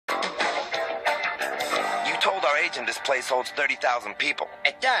told our agent this place holds 30,000 people.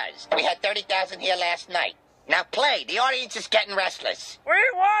 It does. We had 30,000 here last night. Now play. The audience is getting restless. We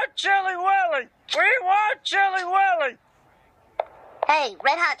want Chili Willy! We want Chili Willy! Hey,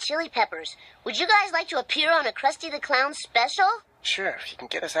 Red Hot Chili Peppers, would you guys like to appear on a Krusty the Clown special? Sure, if you can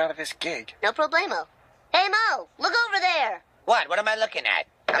get us out of this gig. No problemo. Hey, Mo, look over there. What? What am I looking at?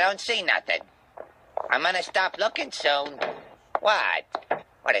 I don't see nothing. I'm gonna stop looking soon. What?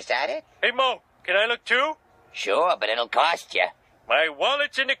 What, is that it? Hey, Mo, can I look too? Sure, but it'll cost you. My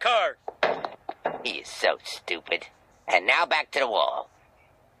wallet's in the car. He is so stupid. And now back to the wall.